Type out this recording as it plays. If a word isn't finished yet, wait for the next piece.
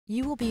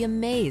You will be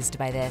amazed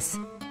by this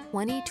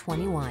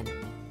 2021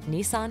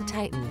 Nissan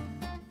Titan.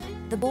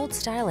 The bold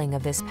styling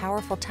of this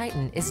powerful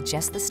Titan is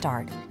just the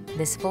start.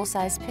 This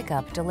full-size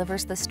pickup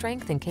delivers the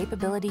strength and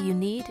capability you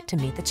need to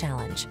meet the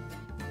challenge.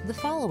 The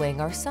following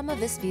are some of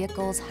this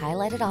vehicle's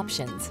highlighted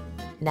options: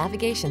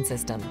 navigation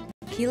system,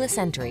 keyless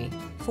entry,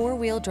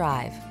 four-wheel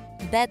drive,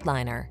 bed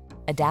liner,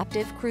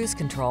 adaptive cruise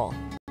control,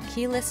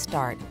 keyless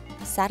start,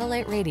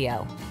 satellite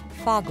radio,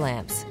 fog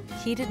lamps,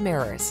 heated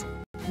mirrors,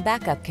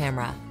 backup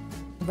camera.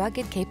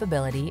 Rugged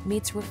capability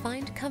meets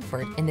refined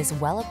comfort in this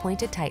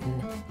well-appointed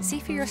Titan.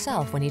 See for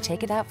yourself when you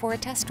take it out for a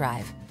test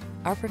drive.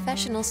 Our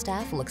professional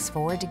staff looks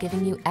forward to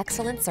giving you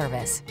excellent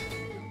service.